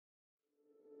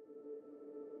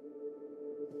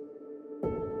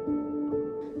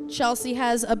Chelsey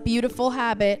has a beautiful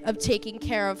habit of taking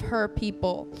care of her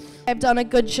people. I've done a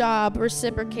good job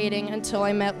reciprocating until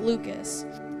I met Lukas.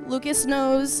 Lukas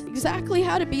knows exactly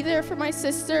how to be there for my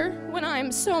sister when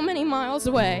I'm so many miles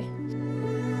away.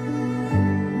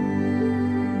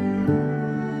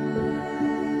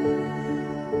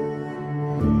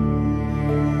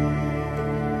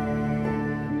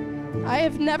 I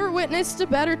have never witnessed a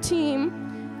better team.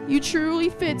 You truly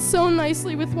fit so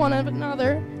nicely with one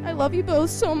another. I love you both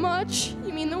so much.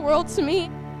 You mean the world to me.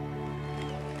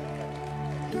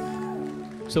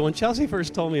 So when Chelsey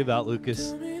first told me about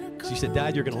Lukas, she said,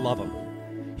 "Dad, you're going to love him.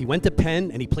 He went to Penn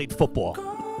and he played football."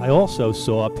 I also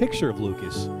saw a picture of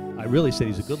Lukas. I really said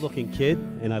he's a good-looking kid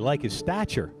and I like his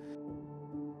stature.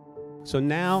 So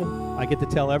now I get to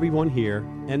tell everyone here,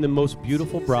 and the most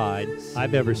beautiful bride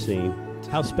I've ever seen,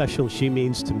 how special she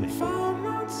means to me.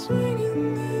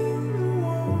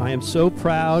 I am so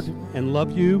proud and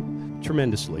love you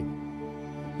tremendously.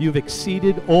 You've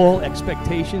exceeded all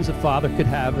expectations a father could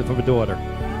have of a daughter.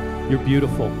 You're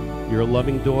beautiful. You're a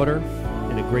loving daughter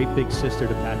and a great big sister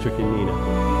to Patrick and Nina.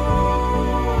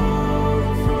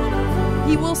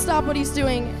 He will stop what he's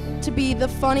doing to be the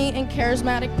funny and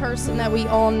charismatic person that we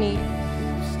all need.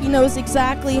 He knows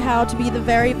exactly how to be the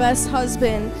very best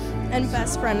husband and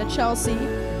best friend to Chelsey,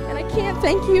 and I can't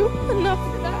thank you enough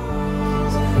for that.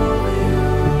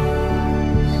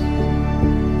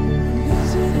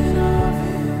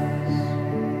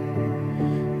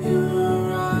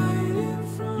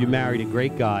 You married a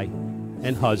great guy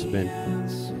and husband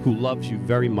who loves you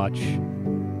very much.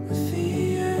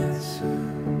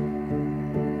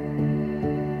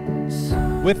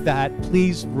 With that,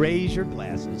 please raise your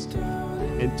glasses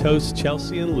and toast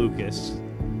Chelsey and Lukas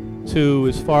to,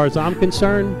 as far as I'm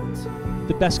concerned,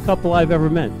 the best couple I've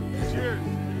ever met. Cheers.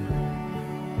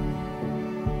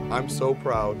 I'm so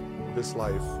proud of this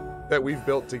life that we've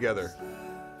built together.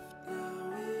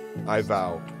 I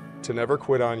vow to never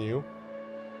quit on you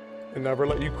and never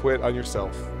let you quit on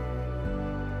yourself.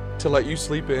 To let you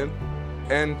sleep in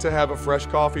and to have a fresh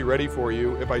coffee ready for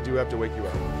you if I do have to wake you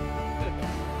up.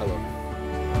 I love you.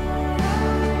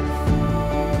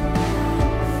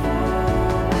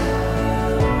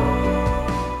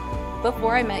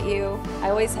 Before I met you, I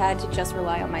always had to just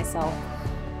rely on myself.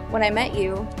 When I met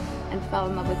you and fell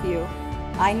in love with you,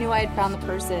 I knew I had found the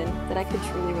person that I could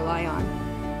truly rely on.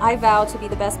 I vow to be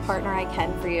the best partner I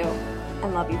can for you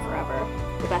and love you forever.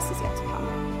 The best is yet to come.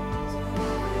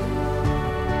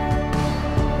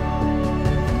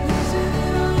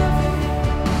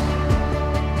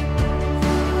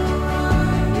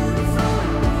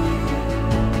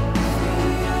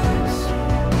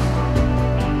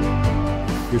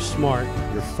 You're smart,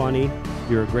 you're funny,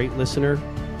 you're a great listener,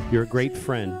 you're a great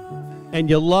friend, and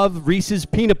you love Reese's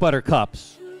peanut butter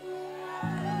cups.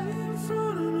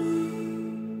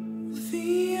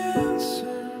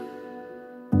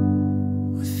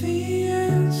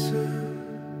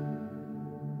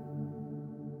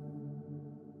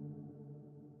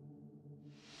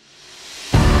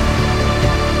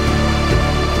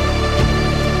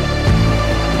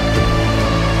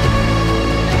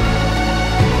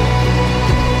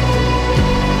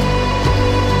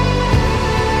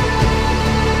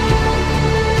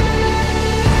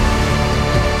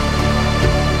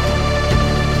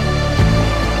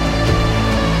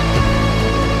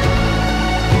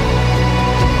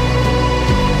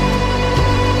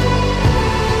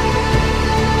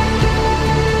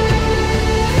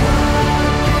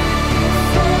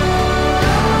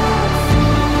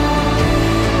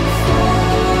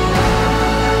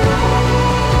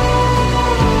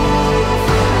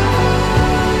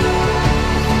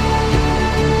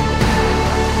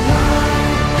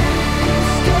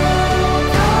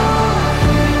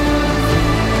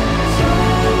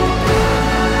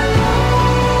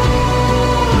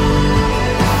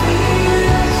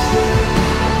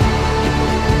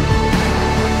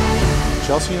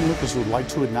 Chelsey and Lukas would like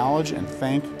to acknowledge and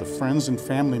thank the friends and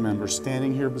family members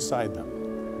standing here beside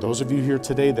them. Those of you here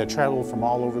today that traveled from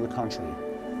all over the country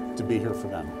to be here for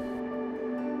them.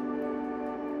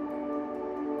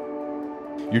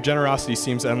 Your generosity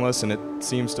seems endless, and it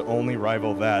seems to only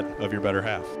rival that of your better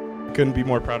half. I couldn't be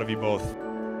more proud of you both.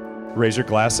 Raise your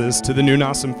glasses to the new and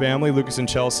awesome family, Lukas and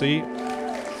Chelsey.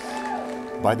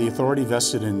 By the authority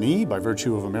vested in me, by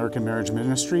virtue of American Marriage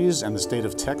Ministries and the state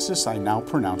of Texas, I now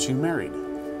pronounce you married.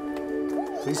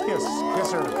 Please kiss.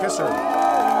 Kiss her. Kiss her.